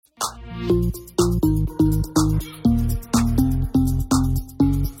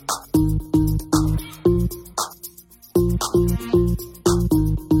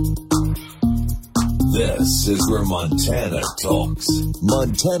This is where Montana talks.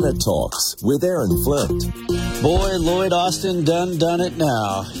 Montana Talks with Aaron Flint. Boy, Lloyd Austin done it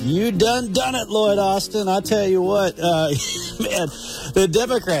now. You done it, Lloyd Austin. I tell you what, man, the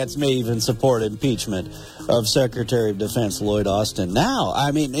Democrats may even support impeachment of Secretary of Defense Lloyd Austin now.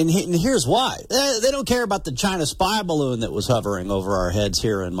 I mean, and here's why. They don't care about the China spy balloon that was hovering over our heads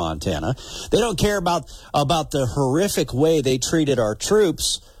here in Montana. They don't care about the horrific way they treated our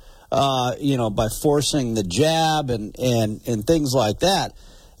troops, by forcing the jab and things like that,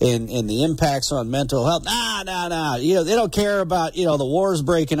 and the impacts on mental health. Nah. They don't care about, the wars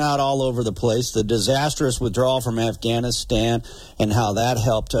breaking out all over the place, the disastrous withdrawal from Afghanistan, and how that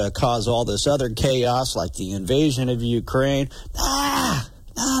helped cause all this other chaos, like the invasion of Ukraine.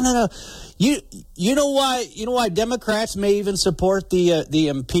 No. You know why Democrats may even support the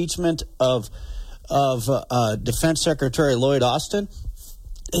impeachment of Defense Secretary Lloyd Austin?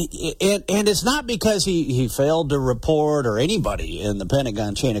 And it's not because he failed to report, or anybody in the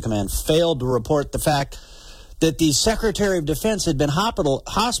Pentagon chain of command failed to report the fact that the Secretary of Defense had been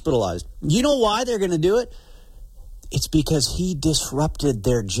hospitalized. You know why they're going to do it? It's because he disrupted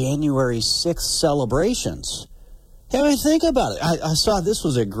their January 6th celebrations. I mean, think about it. I saw this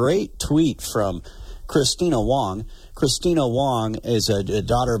was a great tweet from Christina Wong. Christina Wong is a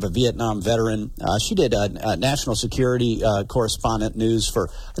daughter of a Vietnam veteran. She did a national security correspondent news for,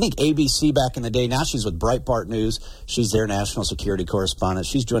 I think, ABC back in the day. Now she's with Breitbart News. She's their national security correspondent.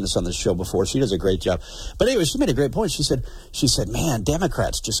 She's joined us on this show before. She does a great job. But anyway, she made a great point. She said, man,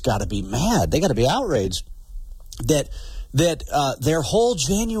 Democrats just got to be mad. They got to be outraged that their whole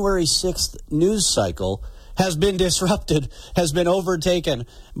January 6th news cycle has been disrupted, has been overtaken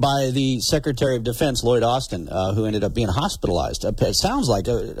by the Secretary of Defense, Lloyd Austin, who ended up being hospitalized. It sounds like,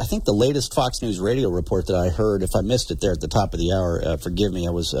 I think the latest Fox News radio report that I heard, if I missed it there at the top of the hour, forgive me,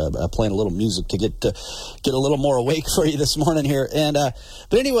 I was playing a little music to get a little more awake for you this morning here. And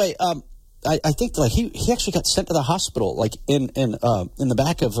but anyway, I think like he actually got sent to the hospital, like in the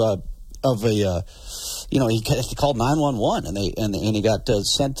back of a he called 911 and he got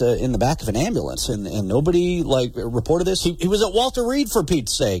sent in the back of an ambulance, and nobody reported this. He was at Walter Reed, for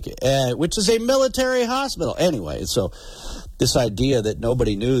Pete's sake, which is a military hospital. Anyway, so this idea that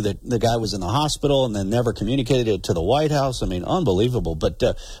nobody knew that the guy was in the hospital and then never communicated it to the White House, I mean, unbelievable. But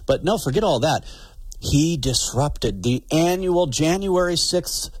no, forget all that. He disrupted the annual January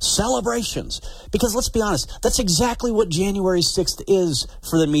 6th celebrations. Because let's be honest, that's exactly what January 6th is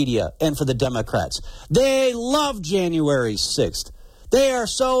for the media and for the Democrats. They love January 6th. They are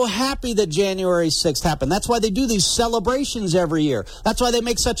so happy that January 6th happened. That's why they do these celebrations every year. That's why they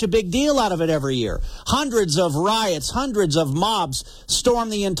make such a big deal out of it every year. Hundreds of riots, hundreds of mobs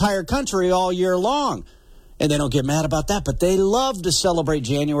storm the entire country all year long. And they don't get mad about that, but they love to celebrate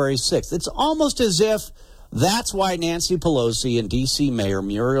January 6th. It's almost as if that's why Nancy Pelosi and D.C. Mayor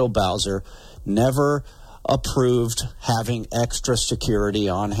Muriel Bowser never approved having extra security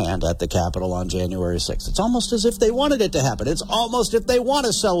on hand at the Capitol on January 6th. It's almost as if they wanted it to happen. It's almost if they want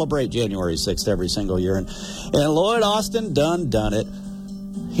to celebrate January 6th every single year. And Lloyd Austin done it.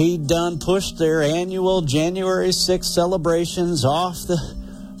 He done pushed their annual January 6th celebrations off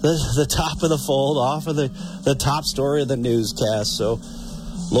the top of the fold, off of the top story of the newscast. So,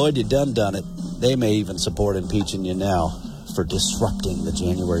 Lloyd, you done it. They may even support impeaching you now for disrupting the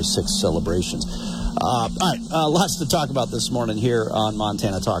January 6th celebrations. All right, lots to talk about this morning here on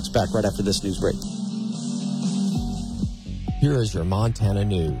Montana Talks. Back right after this news break. Here is your Montana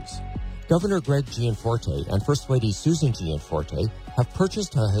news. Governor Greg Gianforte and First Lady Susan Gianforte have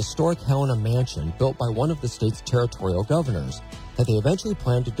purchased a historic Helena mansion built by one of the state's territorial governors that they eventually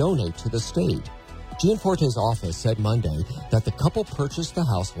plan to donate to the state. Gianforte's office said Monday that the couple purchased the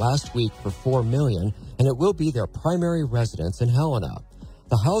house last week for $4 million, and it will be their primary residence in Helena.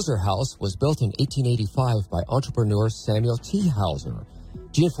 The Hauser House was built in 1885 by entrepreneur Samuel T. Hauser.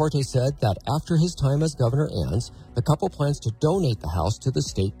 Gianforte said that after his time as governor ends, the couple plans to donate the house to the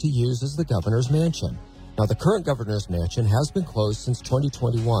state to use as the governor's mansion. Now, the current governor's mansion has been closed since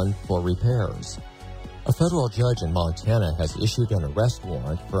 2021 for repairs. A federal judge in Montana has issued an arrest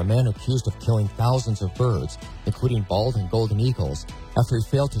warrant for a man accused of killing thousands of birds, including bald and golden eagles, after he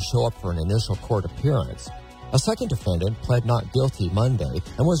failed to show up for an initial court appearance. A second defendant pled not guilty Monday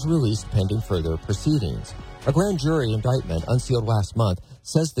and was released pending further proceedings. A grand jury indictment unsealed last month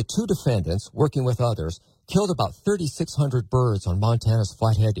says the two defendants, working with others, killed about 3,600 birds on Montana's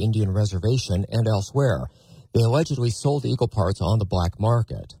Flathead Indian Reservation and elsewhere. They allegedly sold eagle parts on the black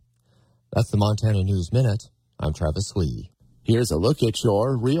market. That's the Montana News Minute. I'm Travis Lee. Here's a look at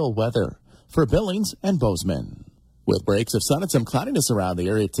your real weather for Billings and Bozeman. With breaks of sun and some cloudiness around the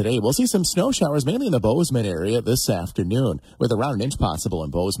area today, we'll see some snow showers mainly in the Bozeman area this afternoon, with around an inch possible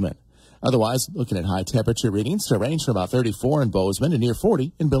in Bozeman. Otherwise, looking at high temperature readings to range from about 34 in Bozeman and near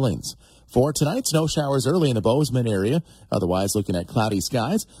 40 in Billings. For tonight, snow showers early in the Bozeman area. Otherwise, looking at cloudy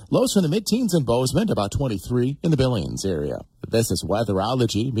skies. Lows from the mid-teens in Bozeman to about 23 in the Billings area. This is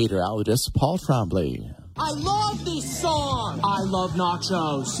weatherology meteorologist Paul Trombley. I love this song. I love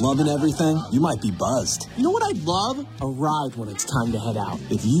nachos. Loving everything? You might be buzzed. You know what I'd love? A ride when it's time to head out.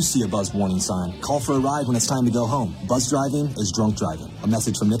 If you see a buzz warning sign, call for a ride when it's time to go home. Buzz driving is drunk driving. A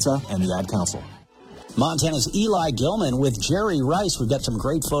message from NHTSA and the Ad Council. Montana's Eli Gilman with Jerry Rice. We've got some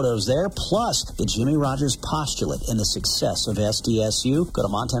great photos there, plus the Jimmy Rogers postulate and the success of SDSU. Go to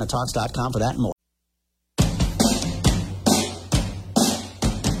MontanaTalks.com for that and more.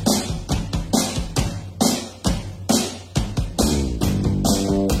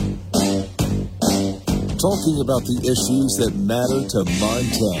 Talking about the issues that matter to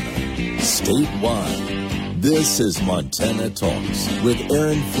Montana, statewide. This is Montana Talks with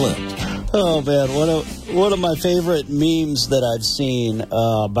Aaron Flint. Oh, man, one of my favorite memes that I've seen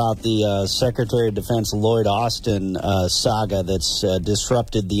about the Secretary of Defense Lloyd Austin saga that's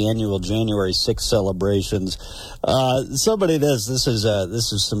disrupted the annual January 6th celebrations. This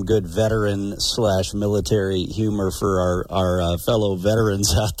is some good veteran / military humor for our fellow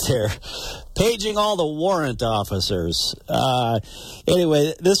veterans out there. Paging all the warrant officers.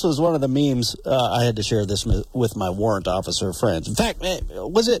 Anyway, this was one of the memes. I had to share this with my warrant officer friends. In fact,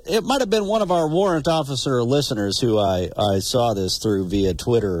 it might have been one of our warrant officer listeners who I saw this through via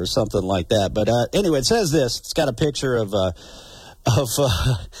Twitter or something like that. But anyway, it says this. It's got a picture of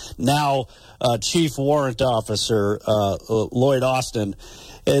now Chief Warrant Officer Lloyd Austin.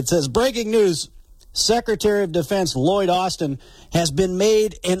 It says, breaking news. Secretary of Defense Lloyd Austin has been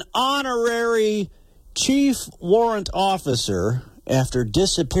made an honorary chief warrant officer after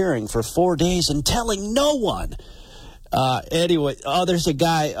disappearing for 4 days and telling no one. Anyway, there's a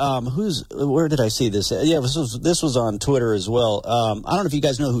guy where did I see this? Yeah, this was on Twitter as well. I don't know if you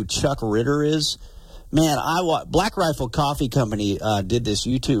guys know who Chuck Ritter is. Man, Black Rifle Coffee Company did this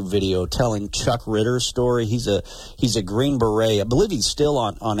YouTube video telling Chuck Ritter's story. He's a Green Beret. I believe he's still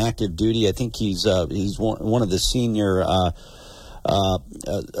on active duty. I think he's one of the senior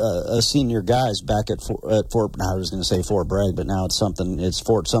guys back at Fort. I was going to say Fort Bragg, but now it's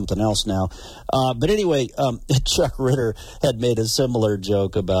Fort something else now. But anyway, Chuck Ritter had made a similar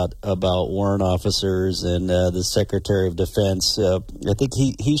joke about warrant officers and the Secretary of Defense. I think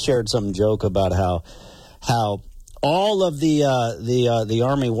he shared some joke about how all of the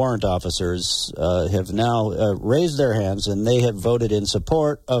Army warrant officers have now raised their hands, and they have voted in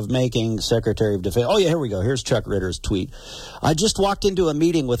support of making Secretary of Defense. Oh, yeah, here we go. Here's Chuck Ritter's tweet. I just walked into a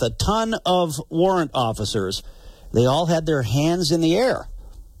meeting with a ton of warrant officers. They all had their hands in the air.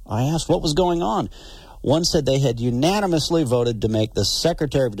 I asked what was going on. One said they had unanimously voted to make the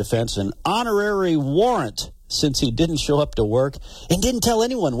Secretary of Defense an honorary warrant since he didn't show up to work and didn't tell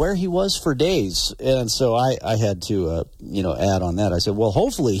anyone where he was for days. And so I had to, add on that. I said, well,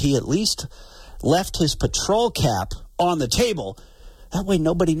 hopefully he at least left his patrol cap on the table. That way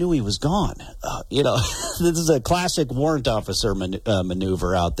nobody knew he was gone. This is a classic warrant officer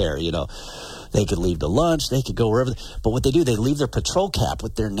maneuver out there, They could leave to lunch. They could go wherever. But what they do, they leave their patrol cap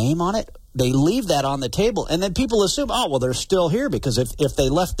with their name on it. They leave that on the table. And then people assume, they're still here because if they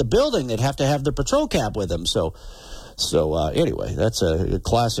left the building, they'd have to have their patrol cap with them. So anyway, that's a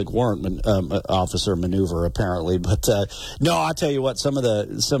classic warrant officer maneuver, apparently. But no, I'll tell you what, some of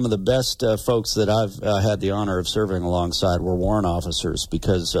the best folks that I've had the honor of serving alongside were warrant officers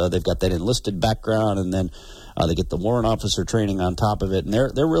because they've got that enlisted background, and then they get the warrant officer training on top of it, and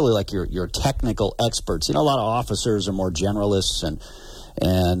they're really like your technical experts. A lot of officers are more generalists and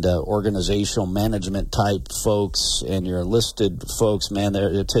organizational management type folks, and your enlisted folks, man,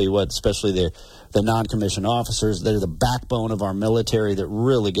 I'll tell you what, especially the non-commissioned officers, they're the backbone of our military that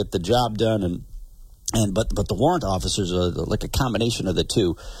really get the job done, but the warrant officers are like a combination of the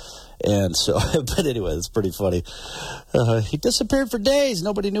two. And so, but anyway, it's pretty funny. He disappeared for days.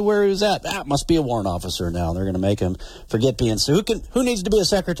 Nobody knew where he was at. That must be a warrant officer now. They're going to make him forget being. So who needs to be a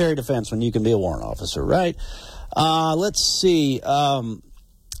Secretary of Defense when you can be a warrant officer, right? Let's see.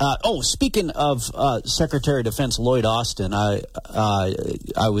 Speaking of Secretary of Defense Lloyd Austin, I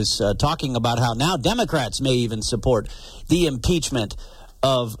was talking about how now Democrats may even support the impeachment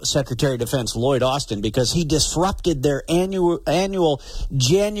of Secretary of Defense Lloyd Austin because he disrupted their annual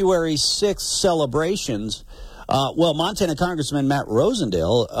January 6th celebrations Well, Montana Congressman Matt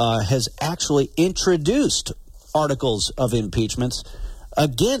Rosendale has actually introduced articles of impeachment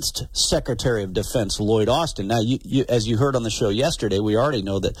against Secretary of Defense Lloyd Austin. Now, as you heard on the show yesterday, we already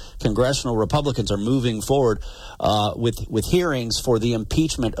know that congressional Republicans are moving forward with hearings for the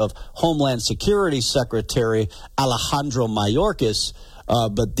impeachment of Homeland Security Secretary Alejandro Mayorkas.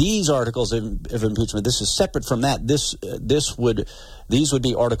 But these articles of impeachment, this is separate from that. These would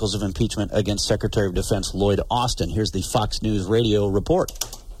be articles of impeachment against Secretary of Defense Lloyd Austin. Here's the Fox News Radio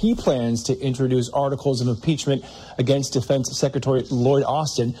report. He plans to introduce articles of impeachment against Defense Secretary Lloyd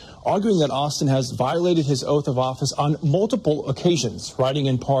Austin, arguing that Austin has violated his oath of office on multiple occasions, writing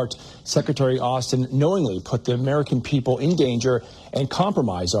in part, Secretary Austin knowingly put the American people in danger and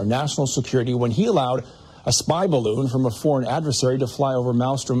compromised our national security when he allowed a spy balloon from a foreign adversary to fly over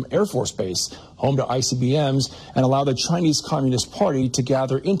Malmstrom Air Force Base, home to ICBMs, and allow the Chinese Communist Party to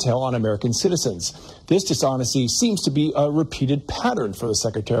gather intel on American citizens. This dishonesty seems to be a repeated pattern for the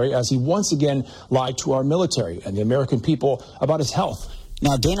secretary, as he once again lied to our military and the American people about his health.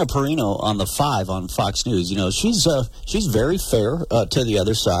 Now, Dana Perino on the 5 on Fox News, she's very fair to the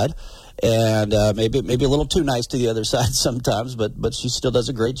other side. And maybe a little too nice to the other side sometimes, but she still does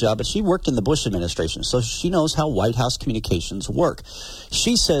a great job. But she worked in the Bush administration, so she knows how White House communications work.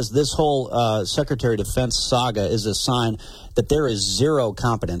 She says this whole Secretary of Defense saga is a sign that there is zero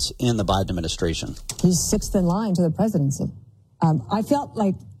competence in the Biden administration. He's sixth in line to the presidency. I felt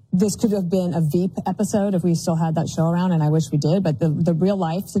like this could have been a Veep episode if we still had that show around, and I wish we did. But the real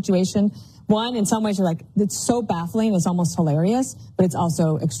life situation, one, in some ways you're like, it's so baffling, it's almost hilarious, but it's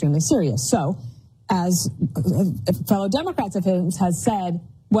also extremely serious. So, as fellow Democrats of his has said,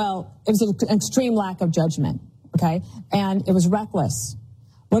 well, it was an extreme lack of judgment, okay? And it was reckless.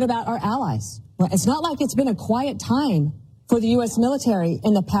 What about our allies? Well, it's not like it's been a quiet time for the U.S. military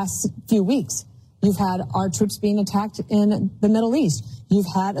in the past few weeks. You've had our troops being attacked in the Middle East. You've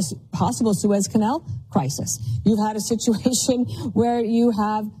had a possible Suez Canal crisis. You've had a situation where you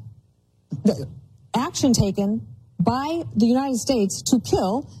have action taken by the United States to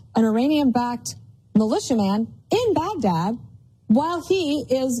kill an Iranian-backed militiaman in Baghdad while he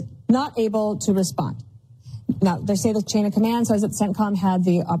is not able to respond. Now, they say the chain of command says that CENTCOM had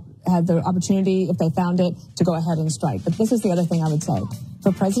the opportunity, if they found it, to go ahead and strike. But this is the other thing I would say.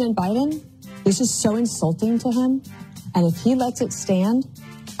 For President Biden, this is so insulting to him. And if he lets it stand,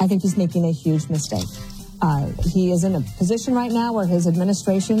 I think he's making a huge mistake. He is in a position right now where his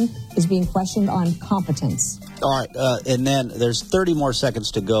administration is being questioned on competence. All right, and then there's 30 more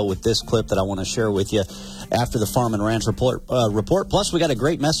seconds to go with this clip that I want to share with you after the Farm and Ranch report. Plus, we got a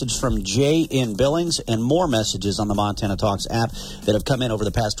great message from Jay in Billings and more messages on the Montana Talks app that have come in over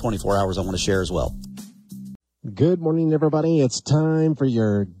the past 24 hours I want to share as well. Good morning, everybody. It's time for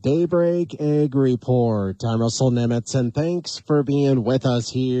your Daybreak Egg Report. I'm Russell Nemitz, and thanks for being with us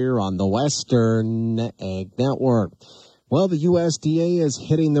here on the Western Egg Network. Well, the USDA is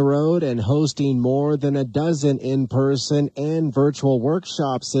hitting the road and hosting more than a dozen in-person and virtual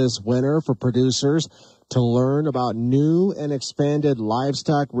workshops this winter for producers to learn about new and expanded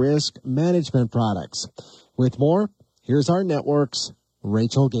livestock risk management products. With more, here's our network's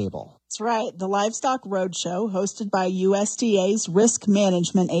Rachel Gable. That's right. The Livestock Roadshow, hosted by USDA's Risk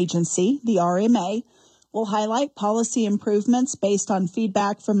Management Agency, the RMA, will highlight policy improvements based on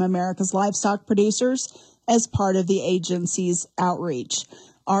feedback from America's livestock producers as part of the agency's outreach.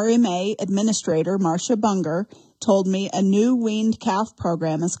 RMA Administrator Marcia Bunger told me a new weaned calf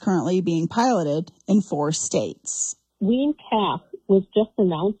program is currently being piloted in 4 states. Weaned calf was just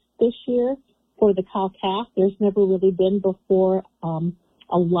announced this year for the cow-calf. There's never really been before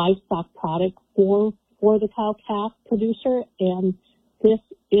a livestock product for the cow-calf producer, and this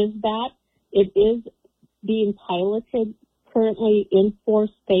is that. It is being piloted currently in 4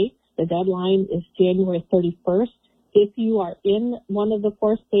 states. The deadline is January 31st. If you are in one of the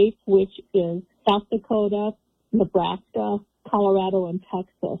 4 states, which is South Dakota, Nebraska, Colorado, and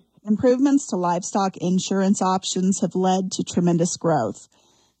Texas. Improvements to livestock insurance options have led to tremendous growth.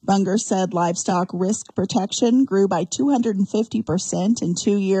 Bunger said livestock risk protection grew by 250% in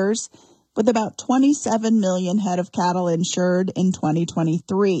 2 years, with about 27 million head of cattle insured in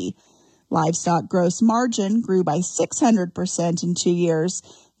 2023. Livestock gross margin grew by 600% in 2 years,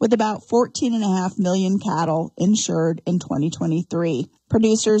 with about 14.5 million cattle insured in 2023.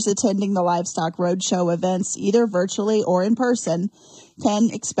 Producers attending the Livestock Roadshow events, either virtually or in person,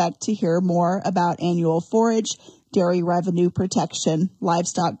 can expect to hear more about annual forage, dairy revenue protection,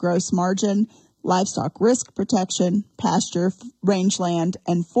 livestock gross margin, livestock risk protection, pasture, rangeland,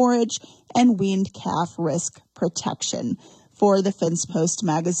 and forage, and weaned calf risk protection. For the Fence Post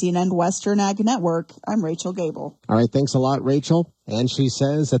Magazine and Western Ag Network, I'm Rachel Gable. All right, thanks a lot, Rachel. And she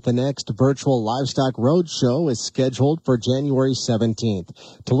says that the next virtual livestock roadshow is scheduled for January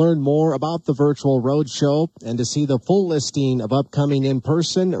 17th. To learn more about the virtual roadshow and to see the full listing of upcoming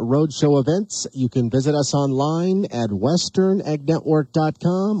in-person roadshow events, you can visit us online at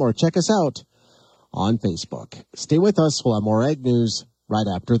westernagnetwork.com or check us out on Facebook. Stay with us. We'll have more ag news right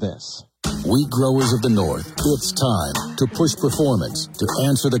after this. Wheat growers of the North, it's time to push performance to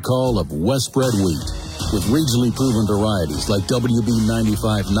answer the call of Westbred wheat. With regionally proven varieties like WB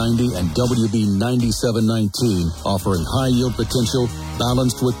 9590 and WB 9719 offering high yield potential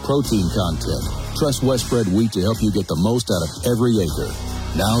balanced with protein content, trust Westbred wheat to help you get the most out of every acre.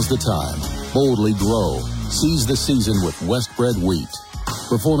 Now's the time. Boldly grow. Seize the season with Westbred wheat.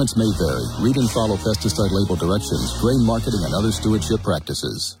 Performance may vary. Read and follow pesticide label directions, grain marketing, and other stewardship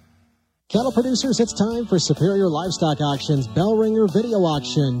practices. Cattle producers, it's time for Superior Livestock Auction's Bell Ringer Video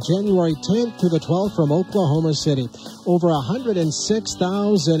Auction, January 10th through the 12th from Oklahoma City. Over 106,000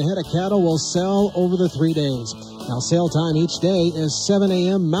 head of cattle will sell over the 3 days. Now, sale time each day is 7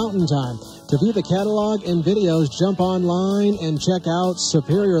 a.m. Mountain Time. To view the catalog and videos, jump online and check out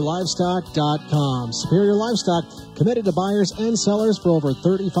SuperiorLivestock.com. Superior Livestock, committed to buyers and sellers for over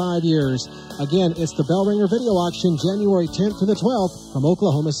 35 years. Again, it's the Bell Ringer Video Auction, January 10th through the 12th from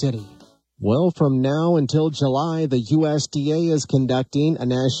Oklahoma City. Well, from now until July, the USDA is conducting a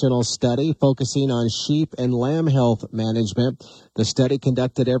national study focusing on sheep and lamb health management. The study,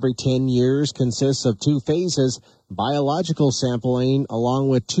 conducted every 10 years, consists of 2 phases, biological sampling along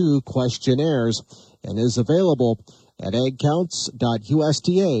with 2 questionnaires, and is available at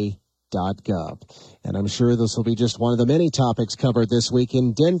eggcounts.usda.gov. And I'm sure this will be just one of the many topics covered this week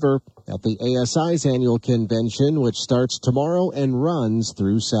in Denver at the ASI's annual convention, which starts tomorrow and runs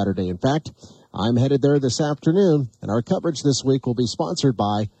through Saturday. In fact, I'm headed there this afternoon, and our coverage this week will be sponsored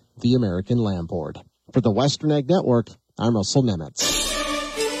by the American Lamb Board. For the Western Ag Network, I'm Russell Nemitz.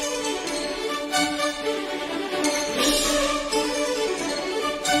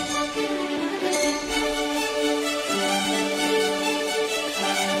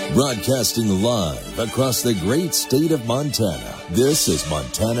 Broadcasting live across the great state of Montana, this is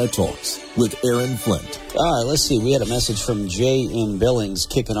Montana Talks with Aaron Flint. All right, let's see. We had a message from Jay in Billings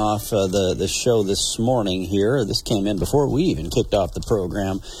kicking off the show this morning here. This came in before we even kicked off the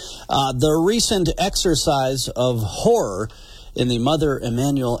program. The recent exercise of horror in the Mother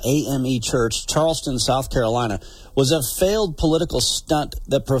Emanuel AME Church, Charleston, South Carolina, was a failed political stunt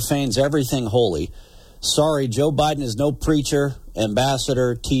that profanes everything holy. Sorry, Joe Biden is no preacher,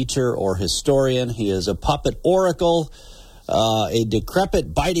 ambassador, teacher, or historian. He is a puppet oracle, a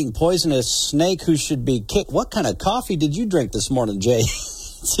decrepit, biting, poisonous snake who should be kicked. What kind of coffee did you drink this morning, Jay?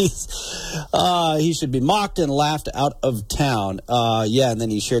 He should be mocked and laughed out of town. And then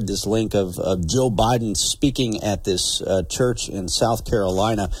he shared this link of Joe Biden speaking at this church in South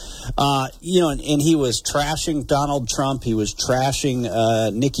Carolina. And he was trashing Donald Trump. He was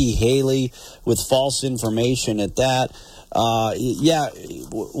trashing Nikki Haley with false information at that.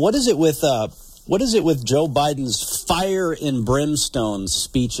 What is it with Joe Biden's fire and brimstone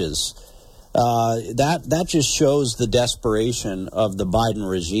speeches? That just shows the desperation of the Biden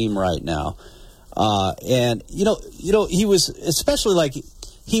regime right now. And he was especially like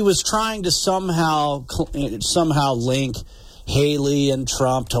he was trying to somehow link Haley and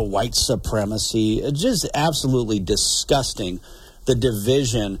Trump to white supremacy. It's just absolutely disgusting. The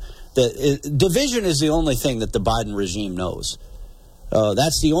division is the only thing that the Biden regime knows.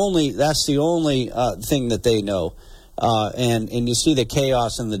 That's the only thing that they know. And you see the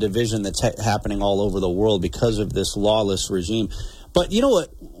chaos and the division that's happening all over the world because of this lawless regime. But you know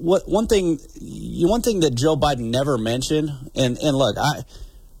what? One thing that Joe Biden never mentioned, and look,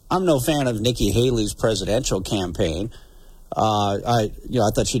 I'm no fan of Nikki Haley's presidential campaign. I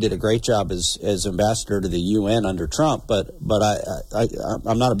thought she did a great job as ambassador to the UN under Trump, but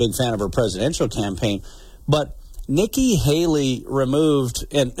I'm not a big fan of her presidential campaign. But Nikki Haley removed,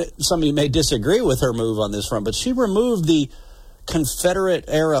 and some of you may disagree with her move on this front, but she removed the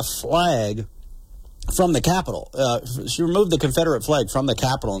Confederate-era flag from the Capitol. She removed the Confederate flag from the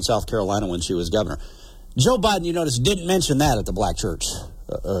Capitol in South Carolina when she was governor. Joe Biden, you notice, didn't mention that at the black church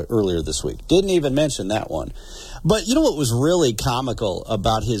earlier this week. Didn't even mention that one. But you know what was really comical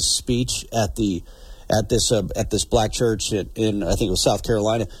about his speech at this black church in I think it was South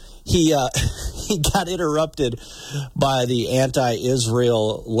Carolina? He got interrupted by the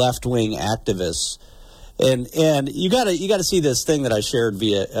anti-Israel left-wing activists, and you got to see this thing that I shared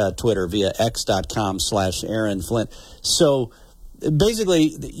via Twitter, via x.com/Aaron Flint. So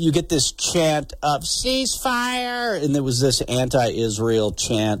basically, you get this chant of ceasefire, and there was this anti-Israel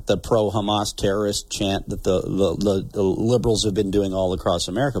chant, the pro-Hamas terrorist chant that the liberals have been doing all across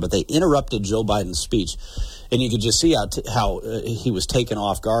America. But they interrupted Joe Biden's speech, and you could just see how he was taken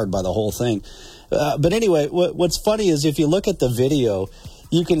off guard by the whole thing. But anyway, what's funny is if you look at the video,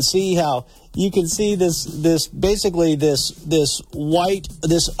 you can see this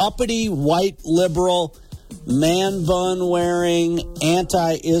uppity white liberal, man bun wearing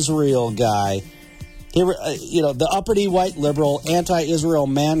anti-Israel guy. The uppity white liberal anti-Israel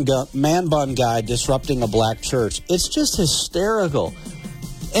man bun guy disrupting a black church. It's just hysterical.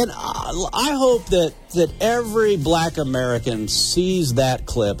 And I hope that every black American sees that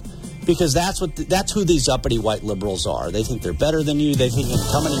clip, because that's who these uppity white liberals are. They think they're better than you. They think they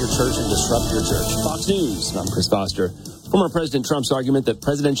can come into your church and disrupt your church. Fox News, I'm Chris Foster. Former President Trump's argument that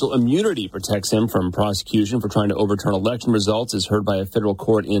presidential immunity protects him from prosecution for trying to overturn election results is heard by a federal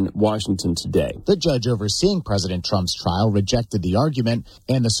court in Washington today. The judge overseeing President Trump's trial rejected the argument,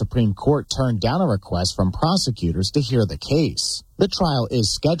 and the Supreme Court turned down a request from prosecutors to hear the case. The trial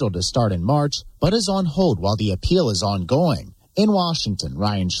is scheduled to start in March, but is on hold while the appeal is ongoing. In Washington,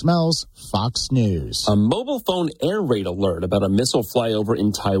 Ryan Schmelz, Fox News. A mobile phone air raid alert about a missile flyover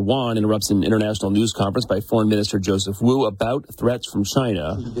in Taiwan interrupts an international news conference by Foreign Minister Joseph Wu about threats from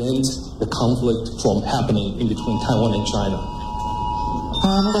China. Prevent the conflict from happening in between Taiwan and China.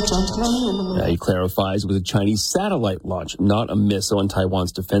 He clarifies it was a Chinese satellite launch, not a missile, and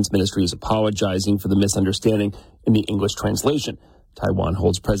Taiwan's defense ministry is apologizing for the misunderstanding in the English translation. Taiwan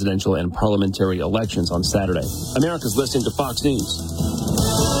holds presidential and parliamentary elections on Saturday. America's listening to Fox News.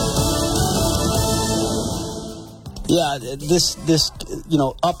 Yeah, this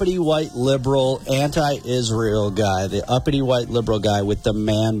uppity white liberal anti-Israel guy, the uppity white liberal guy with the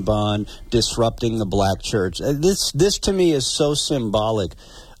man bun disrupting the black church. This to me is so symbolic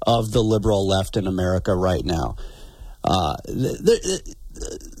of the liberal left in America right now.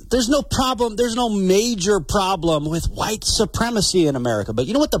 There's no problem. There's no major problem with white supremacy in America. But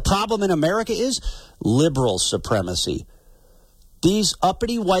you know what the problem in America is? Liberal supremacy. These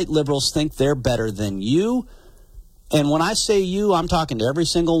uppity white liberals think they're better than you. And when I say you, I'm talking to every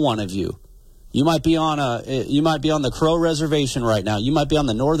single one of you. You might be on the Crow Reservation right now. You might be on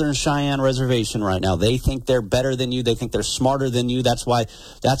the Northern Cheyenne Reservation right now. They think they're better than you. They think they're smarter than you. That's why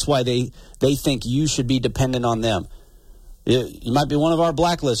they think you should be dependent on them. You might be one of our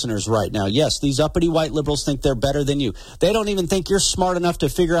black listeners right now. Yes, these uppity white liberals think they're better than you. They don't even think you're smart enough to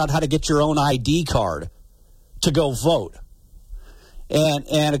figure out how to get your own ID card to go vote.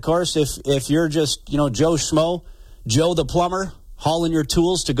 And of course, if you're just, Joe Schmo, Joe the plumber, hauling your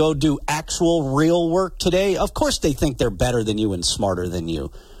tools to go do actual real work today, of course they think they're better than you and smarter than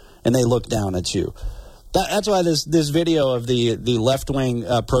you. And they look down at you. That's why this video of the left-wing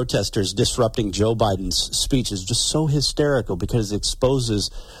protesters disrupting Joe Biden's speech is just so hysterical, because it exposes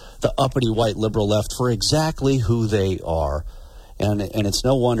the uppity white liberal left for exactly who they are. And it's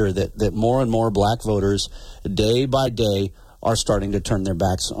no wonder that more and more black voters, day by day, are starting to turn their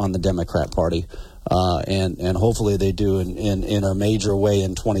backs on the Democrat Party. And hopefully they do in a major way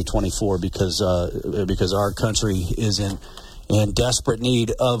in 2024, because our country is in desperate need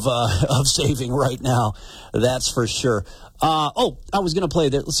of saving right now. That's for sure. I was going to play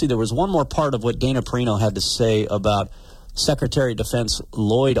that. Let's see. There was one more part of what Dana Perino had to say about Secretary of Defense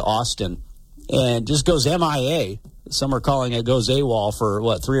Lloyd Austin, and just goes MIA. Some are calling it goes AWOL for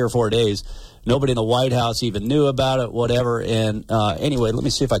 3 or 4 days. Nobody in the White House even knew about it, whatever. And anyway, let me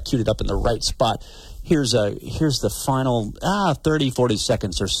see if I queued it up in the right spot. Here's the final 30, 40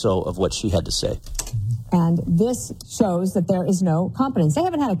 seconds or so of what she had to say. And this shows that there is no competence. They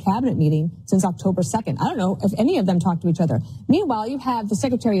haven't had a cabinet meeting since October 2nd. I don't know if any of them talk to each other. Meanwhile, you have the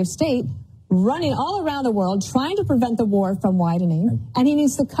Secretary of State running all around the world trying to prevent the war from widening, and he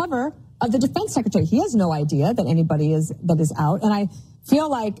needs the cover of the Defense Secretary. He has no idea that anybody is out, and I feel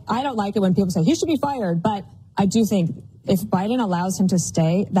like I don't like it when people say he should be fired, but I do think if Biden allows him to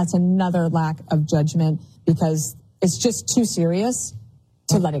stay, that's another lack of judgment, because it's just too serious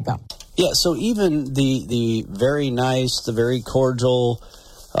to let it go. Yeah, so even the very nice, the very cordial,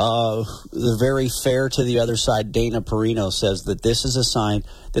 the very fair to the other side, Dana Perino, says that this is a sign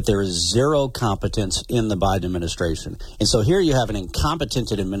that there is zero competence in the Biden administration. And so here you have an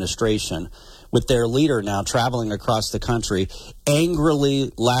incompetent administration with their leader now traveling across the country,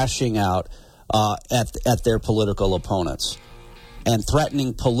 angrily lashing out at their political opponents and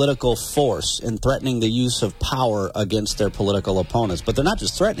threatening political force and threatening the use of power against their political opponents. But they're not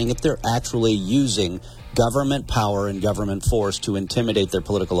just threatening it, they're actually using government power and government force to intimidate their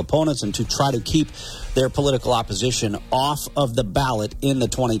political opponents and to try to keep their political opposition off of the ballot in the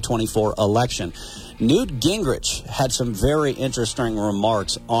 2024 election. Newt Gingrich had some very interesting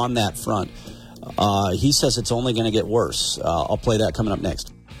remarks on that front. He says it's only going to get worse. I'll play that coming up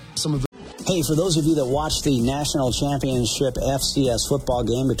next. Hey, for those of you that watched the National Championship FCS football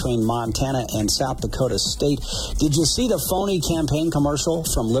game between Montana and South Dakota State, did you see the phony campaign commercial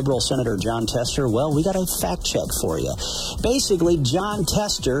from Liberal Senator Jon Tester? Well, we got a fact check for you. Basically, Jon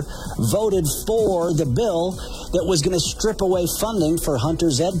Tester voted for the bill that was going to strip away funding for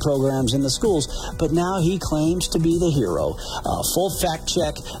Hunter's Ed programs in the schools, but now he claims to be the hero. Full fact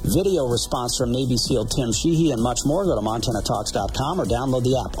check, video response from Navy SEAL Tim Sheehy, and much more. Go to MontanaTalks.com or download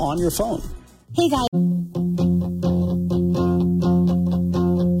the app on your phone. Hey, guys.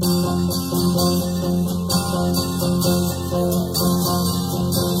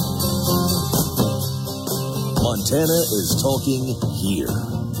 Montana is talking here.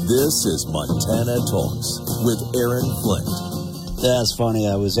 This is Montana Talks with Aaron Flint. That's funny.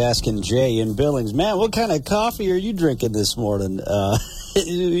 I was asking Jay in Billings, man, what kind of coffee are you drinking this morning?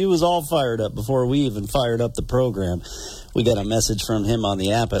 He was all fired up before we even fired up the program. We got a message from him on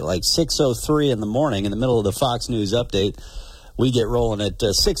the app at like 6:03 in the morning in the middle of the Fox News update. We get rolling at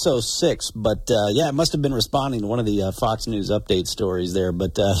 6:06, but yeah, it must have been responding to one of the Fox News update stories there.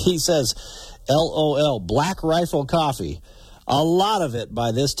 But he says, LOL, Black Rifle coffee. A lot of it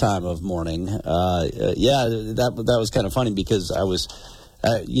by this time of morning. Yeah, that was kind of funny because I was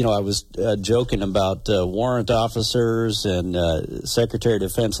joking about warrant officers and Secretary of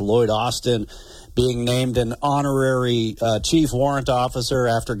Defense Lloyd Austin being named an honorary chief warrant officer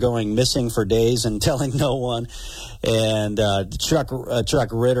after going missing for days and telling no one. And Chuck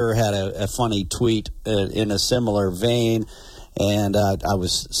Ritter had a funny tweet in a similar vein. And I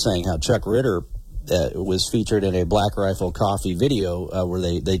was saying how Chuck Ritter was featured in a Black Rifle Coffee video where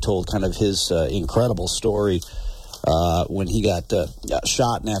they told kind of his incredible story when he got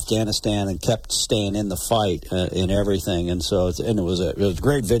shot in Afghanistan and kept staying in the fight and everything. And so it was a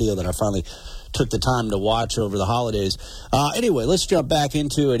great video that I finally took the time to watch over the holidays. Anyway, let's jump back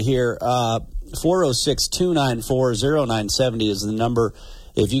into it here. 406-294-0970 is the number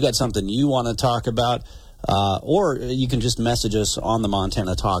if you got something you want to talk about, or you can just message us on the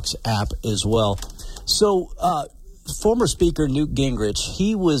Montana Talks app as well. So, former Speaker Newt Gingrich,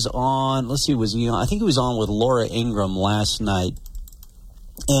 he was on, let's see, I think he was on with Laura Ingraham last night.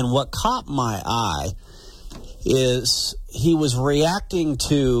 And what caught my eye is he was reacting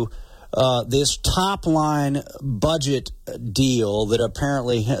to this top-line budget deal that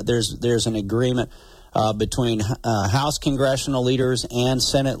apparently there's an agreement between House congressional leaders and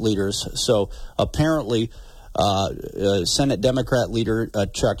Senate leaders. So apparently Senate Democrat leader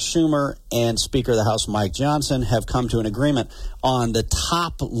Chuck Schumer and Speaker of the House Mike Johnson have come to an agreement on the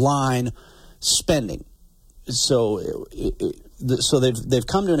top-line spending. So they've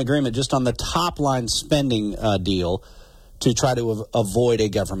come to an agreement just on the top-line spending deal to try to avoid a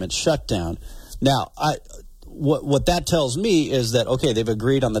government shutdown. Now, what that tells me is that, okay, they've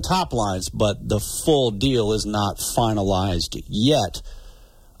agreed on the top lines, but the full deal is not finalized yet,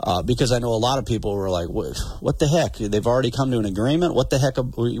 because I know a lot of people were like, what the heck? They've already come to an agreement? What the heck?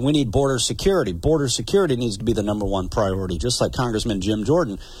 We need border security. Border security needs to be the number one priority, just like Congressman Jim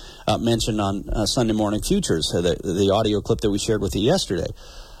Jordan mentioned on Sunday Morning Futures, the audio clip that we shared with you yesterday.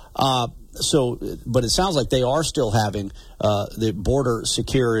 But it sounds like they are still having the border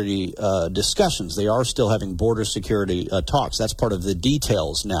security discussions. They are still having border security talks. That's part of the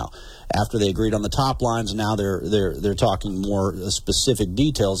details now. After they agreed on the top lines, now they're talking more specific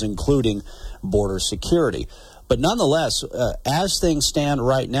details, including border security. But nonetheless, as things stand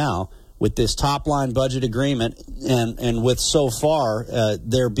right now, with this top line budget agreement, and with so far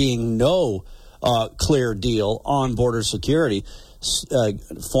there being no clear deal on border security.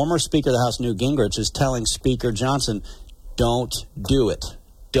 Former Speaker of the House Newt Gingrich is telling Speaker Johnson, don't do it.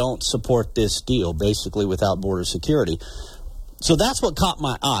 Don't support this deal, basically without border security. So that's what caught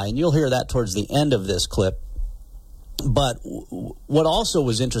my eye, and you'll hear that towards the end of this clip. But what also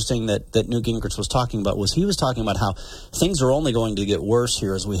was interesting that Newt Gingrich was talking about was he was talking about how things are only going to get worse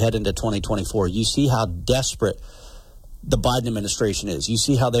here as we head into 2024. You see how desperate the Biden administration is. You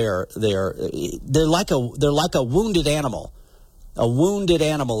see how they're like a wounded animal. A wounded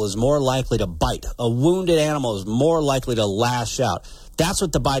animal is more likely to bite. A wounded animal is more likely to lash out. That's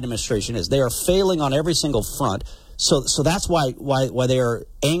what the Biden administration is. They are failing on every single front. So that's why they are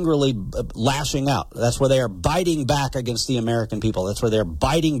angrily lashing out. That's where they are biting back against the American people. That's where they're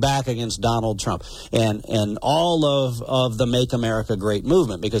biting back against Donald Trump and all of the Make America Great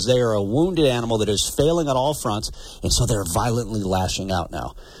movement, because they are a wounded animal that is failing at all fronts, and so they're violently lashing out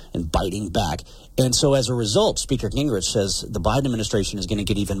now and biting back. And so as a result, Speaker Gingrich says the Biden administration is going to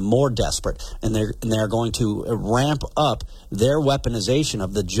get even more desperate, and they're going to ramp up their weaponization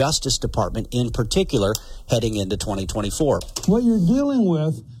of the Justice Department in particular heading into 2024. What you're dealing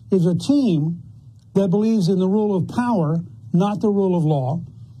with is a team that believes in the rule of power, not the rule of law.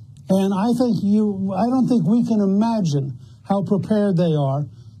 And I don't think we can imagine how prepared they are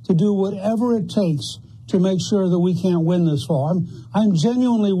to do whatever it takes to make sure that we can't win this fall. I'm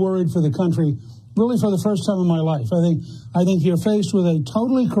genuinely worried for the country, really for the first time in my life. I think you're faced with a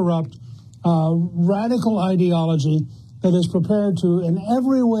totally corrupt, radical ideology that is prepared to, in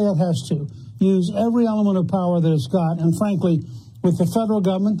every way it has to, use every element of power that it's got. And frankly, with the federal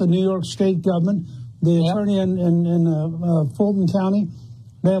government, the New York State government, the attorney in Fulton County,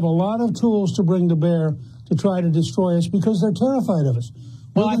 they have a lot of tools to bring to bear to try to destroy us because they're terrified of us.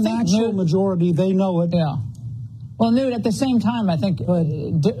 Well, We're the natural majority. They know it. Yeah. Well, Newt, at the same time, I think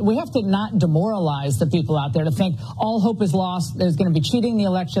we have to not demoralize the people out there to think all hope is lost. There's going to be cheating the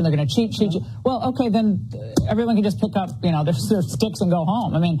election. They're going to cheat. Well, okay, then everyone can just pick up, their sticks and go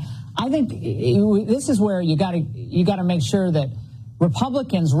home. I mean, I think this is where you got to make sure that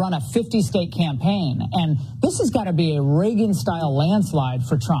Republicans run a 50-state campaign, and this has got to be a Reagan-style landslide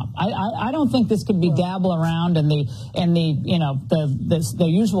for Trump. I don't think this could be dabble around in the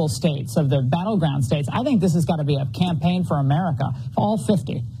usual states of the battleground states. I think this has got to be a campaign for America, all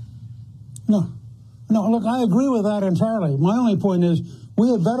 50. No, look, I agree with that entirely. My only point is we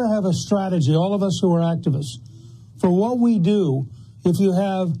had better have a strategy, all of us who are activists, for what we do if you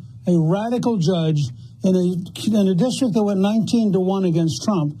have a radical judge in a district that went 19-1 against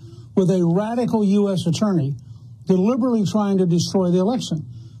Trump, with a radical U.S. attorney deliberately trying to destroy the election.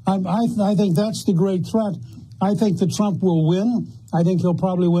 I think that's the great threat. I think that Trump will win. I think he'll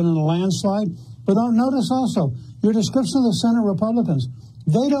probably win in a landslide. But notice also, your description of the Senate Republicans,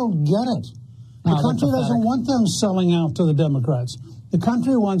 they don't get it. The country doesn't want them selling out to the Democrats. The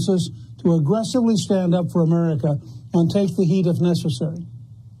country wants us to aggressively stand up for America and take the heat if necessary.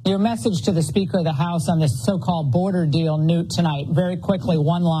 Your message to the Speaker of the House on this so-called border deal, Newt, tonight, very quickly,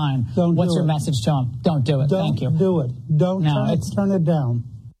 one line. What's your message to him? Don't do it. Thank you. Don't do it. Don't turn it down.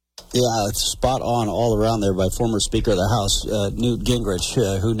 Yeah, it's spot on all around there by former Speaker of the House, Newt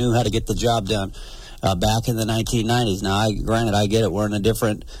Gingrich, who knew how to get the job done back in the 1990s. Now, granted, I get it. We're in a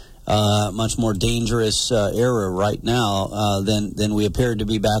different, much more dangerous era right now than we appeared to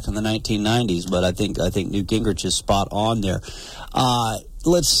be back in the 1990s. But I think Newt Gingrich is spot on there.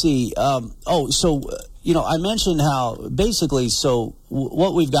 Let's see. I mentioned how basically,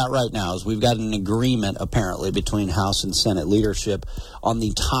 what we've got right now is we've got an agreement apparently between House and Senate leadership on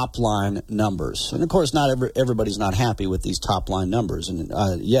the top line numbers. And of course, not everybody's not happy with these top line numbers. And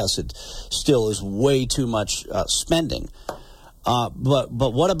yes, it still is way too much spending. But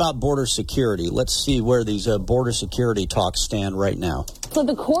what about border security? Let's see where these border security talks stand right now. So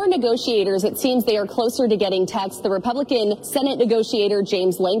the core negotiators, it seems they are closer to getting text. The Republican Senate negotiator,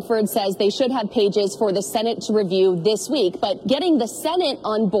 James Lankford, says they should have pages for the Senate to review this week. But getting the Senate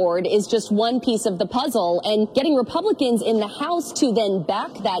on board is just one piece of the puzzle. And getting Republicans in the House to then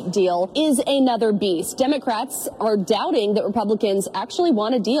back that deal is another beast. Democrats are doubting that Republicans actually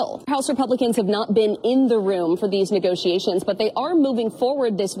want a deal. House Republicans have not been in the room for these negotiations, but they are moving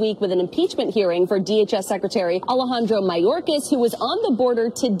forward this week with an impeachment hearing for DHS Secretary Alejandro Mayorkas, who was on the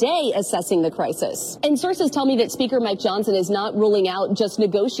border today assessing the crisis. And sources tell me that Speaker Mike Johnson is not ruling out just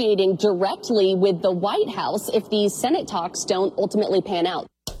negotiating directly with the White House if these Senate talks don't ultimately pan out.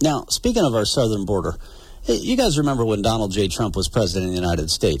 Now, speaking of our southern border, you guys remember when Donald J. Trump was president of the United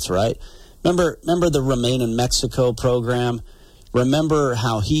States, right? Remember the Remain in Mexico program? Remember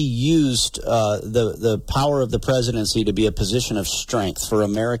how he used the power of the presidency to be a position of strength for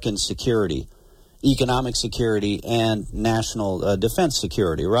American security, economic security, and national defense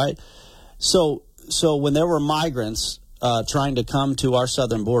security, right? So when there were migrants trying to come to our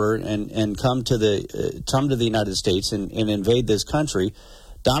southern border and come to the United States and invade this country,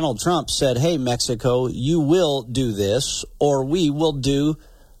 Donald Trump said, "Hey, Mexico, you will do this, or we will do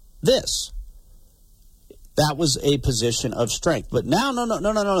this." That was a position of strength. But now,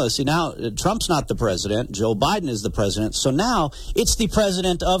 no. See, now Trump's not the president. Joe Biden is the president. So now it's the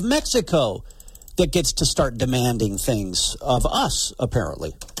president of Mexico that gets to start demanding things of us,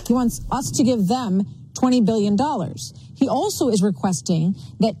 apparently. He wants us to give them $20 billion. He also is requesting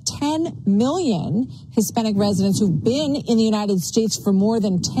that 10 million Hispanic residents who've been in the United States for more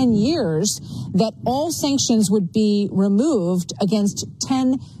than 10 years, that all sanctions would be removed against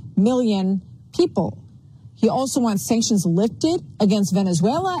 10 million people. He also wants sanctions lifted against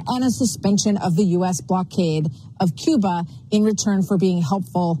Venezuela and a suspension of the U.S. blockade of Cuba in return for being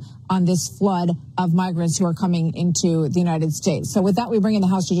helpful on this flood of migrants who are coming into the United States. So with that, we bring in the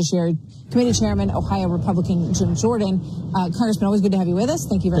House Judiciary Committee Chairman, Ohio Republican Jim Jordan. Congressman, always good to have you with us.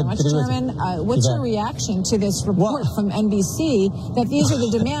 Thank you very much, Chairman. What's your reaction to this report from NBC that these are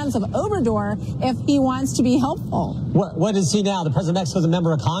the demands of Obrador if he wants to be helpful? What is he now? The President of Mexico is a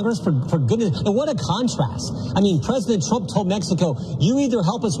member of Congress? For goodness, and what a contrast. I mean, President Trump told Mexico, you either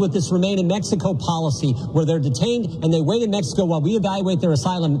help us with this Remain in Mexico policy where they're detained and they wait in Mexico while we evaluate their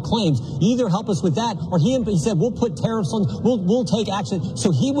asylum claims. You either help us with that, or he said, we'll put tariffs on, we'll take action.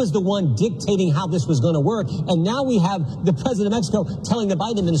 So he was the one dictating how this was going to work. And now we have the President of Mexico telling the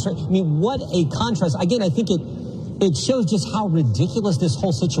Biden administration. I mean, what a contrast. Again, I think it shows just how ridiculous this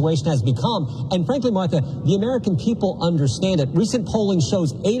whole situation has become. And frankly, Martha, the American people understand it. Recent polling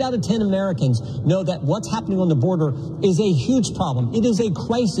shows 8 out of 10 Americans know that what's happening on the border is a huge problem. It is a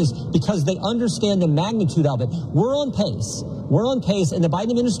crisis because they understand the magnitude of it. We're on pace in the Biden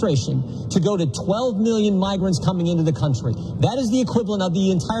administration to go to 12 million migrants coming into the country. That is the equivalent of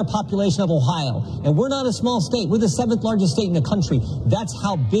the entire population of Ohio. And we're not a small state. We're the 7th largest state in the country. That's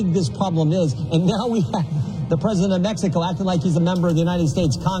how big this problem is. And now we have the President of Mexico acting like he's a member of the United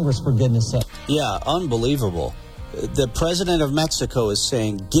States Congress, for goodness sake. Yeah, unbelievable. The President of Mexico is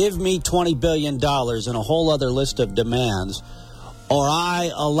saying, give me $20 billion and a whole other list of demands, or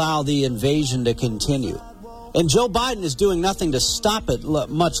I allow the invasion to continue. And Joe Biden is doing nothing to stop it,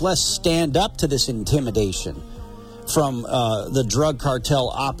 much less stand up to this intimidation from the drug cartel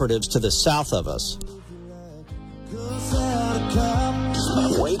operatives to the south of us.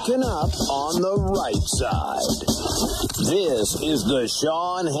 Waking up on the right side. This is the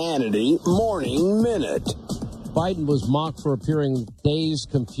Sean Hannity Morning Minute. Biden was mocked for appearing dazed,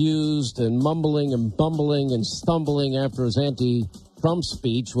 confused, and mumbling and bumbling and stumbling after his anti-Trump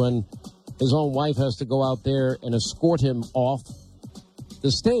speech when his own wife has to go out there and escort him off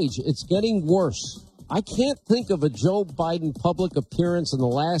the stage. It's getting worse. I can't think of a Joe Biden public appearance in the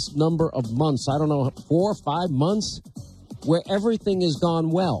last number of months, I don't know, 4 or 5 months, where everything has gone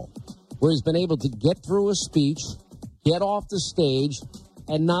well, where he's been able to get through a speech, get off the stage,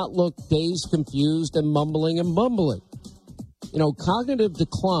 and not look dazed, confused, and mumbling and bumbling. You know, cognitive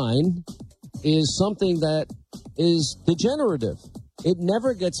decline is something that is degenerative. It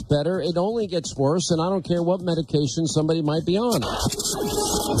never gets better. It only gets worse, and I don't care what medication somebody might be on.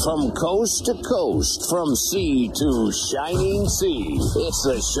 From coast to coast, from sea to shining sea, it's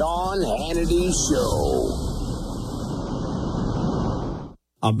the Sean Hannity Show.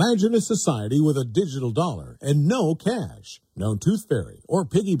 Imagine a society with a digital dollar and no cash. No tooth fairy or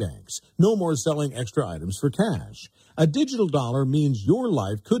piggy banks. No more selling extra items for cash. A digital dollar means your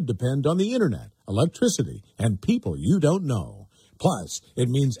life could depend on the internet, electricity, and people you don't know. Plus, it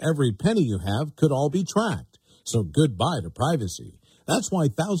means every penny you have could all be tracked. So goodbye to privacy. That's why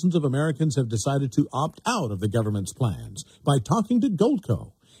thousands of Americans have decided to opt out of the government's plans by talking to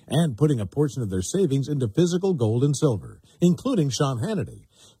Goldco and putting a portion of their savings into physical gold and silver, including Sean Hannity.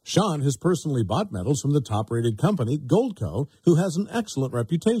 Sean has personally bought metals from the top-rated company, Goldco, who has an excellent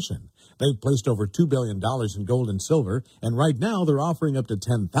reputation. They've placed over $2 billion in gold and silver, and right now they're offering up to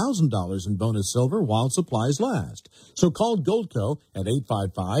 $10,000 in bonus silver while supplies last. So call Goldco at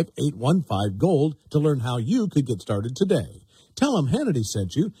 855-815-GOLD to learn how you could get started today. Tell them Hannity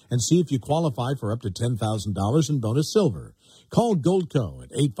sent you and see if you qualify for up to $10,000 in bonus silver. Call Goldco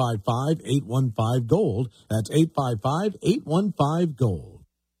at 855-815-GOLD. That's 855-815-GOLD.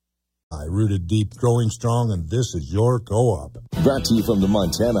 Rooted deep, growing strong, and this is your co-op. Brought to you from the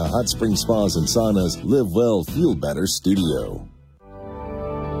Montana Hot Spring Spas and Saunas Live Well, Feel Better studio.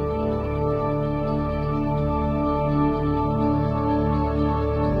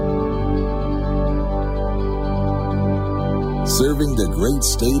 Serving the great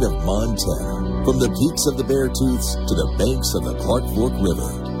state of Montana. From the peaks of the Beartooths to the banks of the Clark Fork River.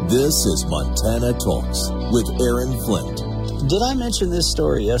 This is Montana Talks with Aaron Flint. Did I mention this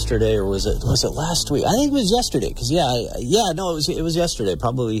story yesterday, or was it last week? I think it was yesterday, because it was yesterday,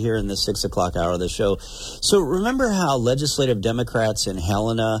 probably here in the 6 o'clock hour of the show. So remember how legislative Democrats in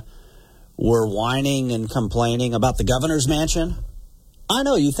Helena were whining and complaining about the governor's mansion? I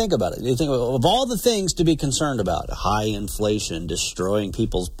know, you think about it. You think of all the things to be concerned about: high inflation, destroying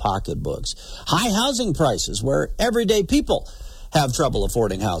people's pocketbooks, high housing prices, where everyday people have trouble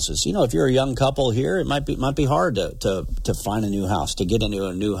affording houses. You know, if you're a young couple here, it might be hard to find a new house, to get into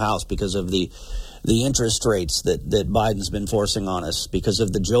a new house because of the interest rates that Biden's been forcing on us, because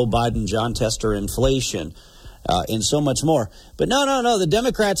of the Joe Biden, John Tester inflation, and so much more. But no, the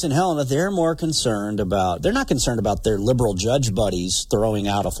Democrats in Helena, they're not concerned about their liberal judge buddies throwing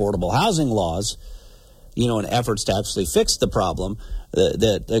out affordable housing laws, you know, in efforts to actually fix the problem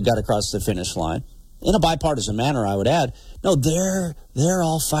that got across the finish line. In a bipartisan manner, I would add. No, they're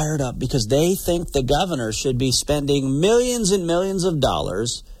all fired up because they think the governor should be spending millions and millions of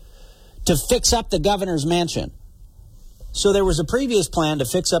dollars to fix up the governor's mansion. So there was a previous plan to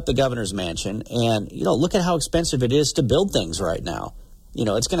fix up the governor's mansion, and, you know, look at how expensive it is to build things right now. You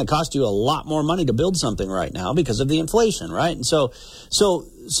know, it's going to cost you a lot more money to build something right now because of the inflation, right? And so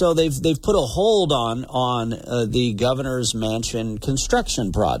they've put a hold on the governor's mansion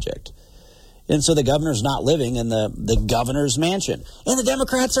construction project. And so the governor's not living in the governor's mansion. And the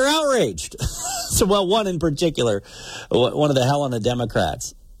Democrats are outraged. So, well, one in particular, one of the Helena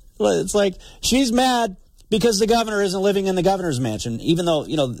Democrats. It's like, she's mad because the governor isn't living in the governor's mansion, even though,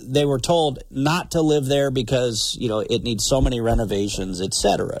 you know, they were told not to live there because, you know, it needs so many renovations,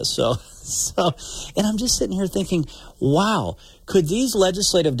 etc. So, and I'm just sitting here thinking, wow, could these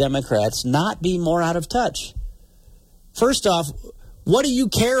legislative Democrats not be more out of touch? First off, what do you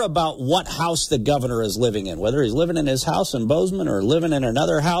care about what house the governor is living in, whether he's living in his house in Bozeman or living in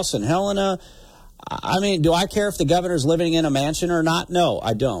another house in Helena? I mean, do I care if the governor's living in a mansion or not? No,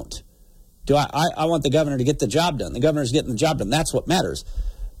 I don't. I want the governor to get the job done. The governor's getting the job done. That's what matters.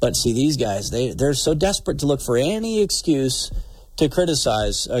 But see, these guys, they're so desperate to look for any excuse to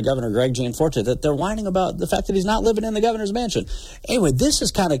criticize Governor Greg Gianforte that they're whining about the fact that he's not living in the governor's mansion. Anyway, this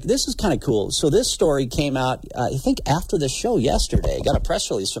is kind of cool. So this story came out, I think, after the show yesterday. Got a press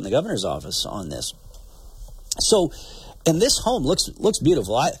release from the governor's office on this. So, and this home looks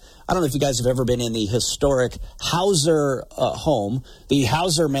beautiful. I don't know if you guys have ever been in the historic Hauser home, the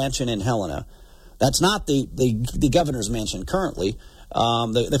Hauser Mansion in Helena. That's not the governor's mansion currently.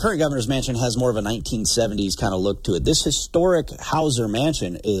 The current governor's mansion has more of a 1970s kind of look to it. This historic Hauser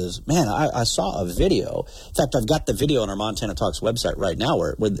Mansion is, man, I saw a video. In fact, I've got the video on our Montana Talks website right now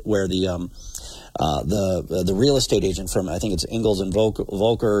where the real estate agent from, I think it's Ingalls and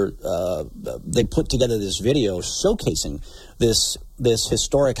Volker, they put together this video showcasing this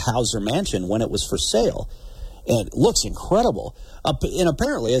historic Hauser Mansion when it was for sale. And it looks incredible. And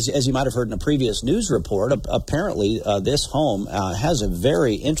apparently, as you might have heard in a previous news report, apparently this home has a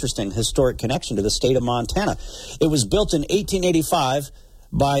very interesting historic connection to the state of Montana. It was built in 1885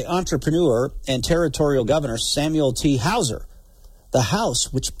 by entrepreneur and territorial governor Samuel T. Hauser. The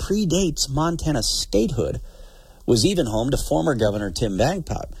house, which predates Montana's statehood, was even home to former Governor Tim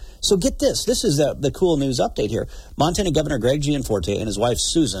Bagpipe. So get this. This is the cool news update here. Montana Governor Greg Gianforte and his wife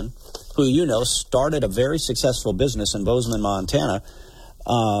Susan, who you know started a very successful business in Bozeman, Montana,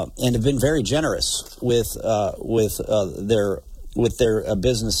 and have been very generous with their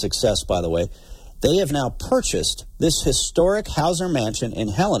business success. By the way, they have now purchased this historic Hauser Mansion in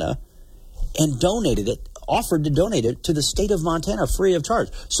Helena and offered to donate it to the state of Montana free of charge.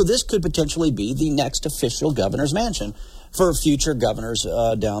 So this could potentially be the next official governor's mansion for future governors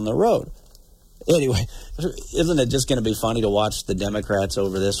down the road. Anyway, isn't it just going to be funny to watch the Democrats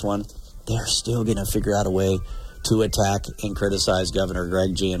over this one? They're still going to figure out a way to attack and criticize Governor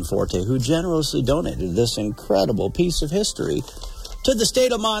Greg Gianforte, who generously donated this incredible piece of history to the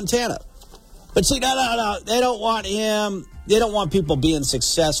state of Montana. But see, no, they don't want him. They don't want people being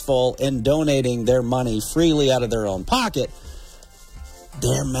successful and donating their money freely out of their own pocket.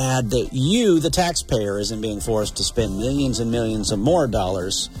 They're mad that you, the taxpayer, isn't being forced to spend millions and millions of more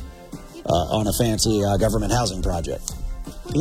dollars on a fancy government housing project.